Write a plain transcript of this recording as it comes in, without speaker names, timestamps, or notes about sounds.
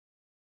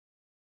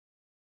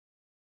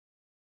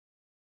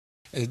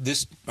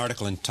This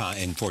article in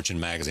Fortune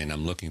magazine,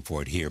 I'm looking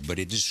for it here, but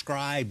it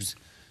describes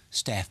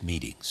staff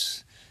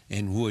meetings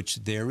in which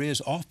there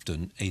is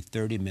often a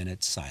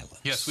 30-minute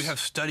silence. Yes, we have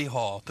study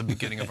hall at the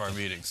beginning of our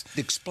meetings.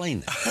 Explain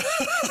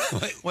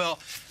that. Well,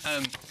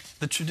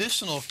 the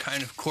traditional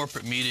kind of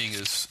corporate meeting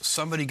is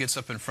somebody gets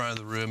up in front of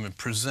the room and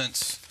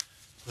presents,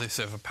 they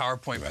say, a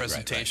PowerPoint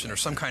presentation or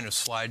some kind of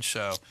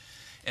slideshow.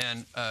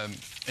 And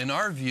in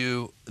our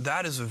view,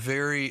 that is a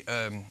very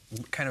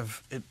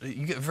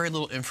you get very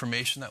little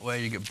information that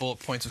way. You get bullet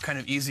points. It's kind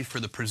of easy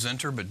for the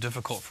presenter, but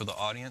difficult for the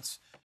audience.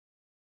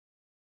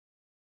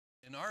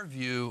 In our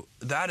view,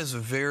 that is a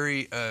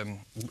very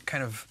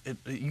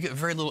you get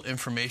very little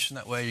information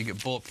that way. You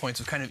get bullet points.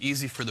 It's kind of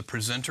easy for the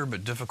presenter,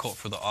 but difficult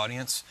for the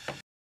audience.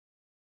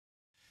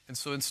 And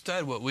so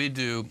instead, what we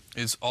do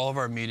is all of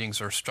our meetings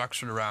are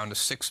structured around a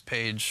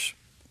 6-page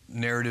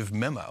narrative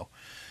memo.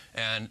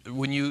 And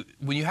when you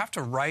have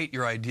to write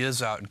your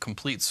ideas out in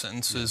complete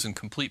sentences and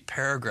complete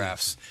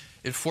paragraphs,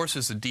 it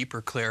forces a deeper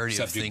clarity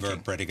of thinking. Subject,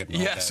 verb, predicate, and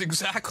all yes, that.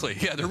 Exactly.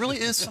 Yeah, there really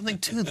is something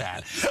to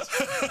that.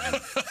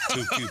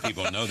 Too few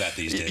people know that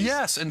these days.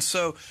 Yes, and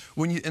so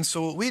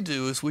what we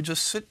do is we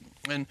just sit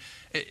and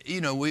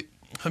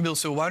some people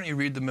say, well, why don't you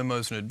read the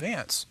memos in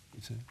advance?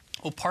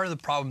 Well, part of the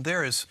problem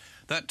there is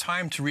that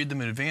time to read them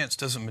in advance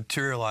doesn't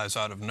materialize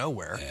out of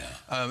nowhere.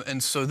 Yeah.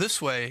 And so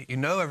this way,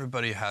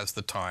 everybody has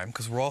the time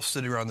because we're all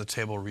sitting around the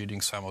table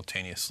reading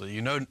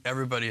simultaneously.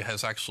 Everybody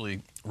has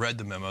actually read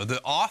the memo. The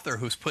author,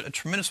 who's put a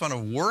tremendous amount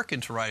of work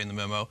into writing the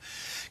memo,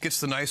 gets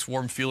the nice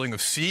warm feeling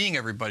of seeing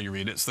everybody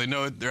read it. So they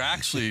know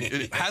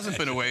it hasn't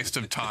been a waste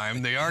of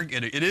time.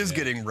 It is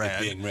getting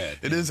read. It's being read.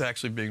 It is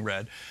actually being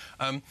read.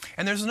 And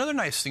there's another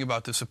nice thing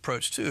about this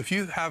approach, too. If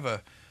you have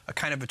a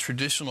kind of a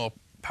traditional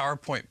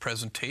PowerPoint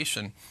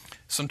presentation,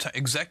 sometimes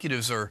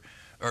executives are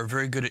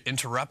very good at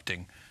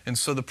interrupting, and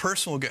so the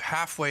person will get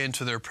halfway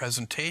into their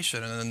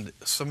presentation, and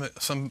then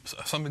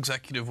some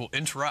executive will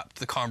interrupt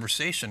the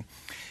conversation,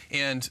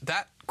 and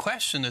that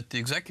question that the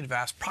executive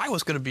asked probably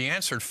was going to be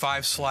answered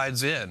 5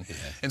 slides in. Yeah.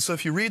 And so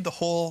if you read the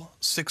whole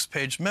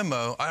 6-page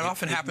memo, it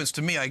often happens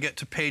to me, I get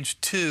to page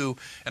 2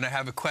 and I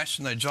have a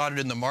question I jotted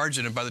in the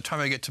margin, and by the time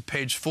I get to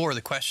page 4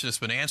 the question has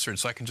been answered,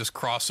 so I can just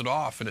cross it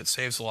off, and it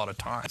saves a lot of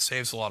time. It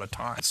saves a lot of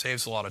time. It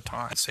saves a lot of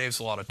time. It saves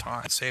a lot of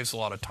time. It saves a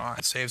lot of time.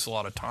 It saves a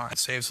lot of time. It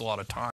saves a lot of time.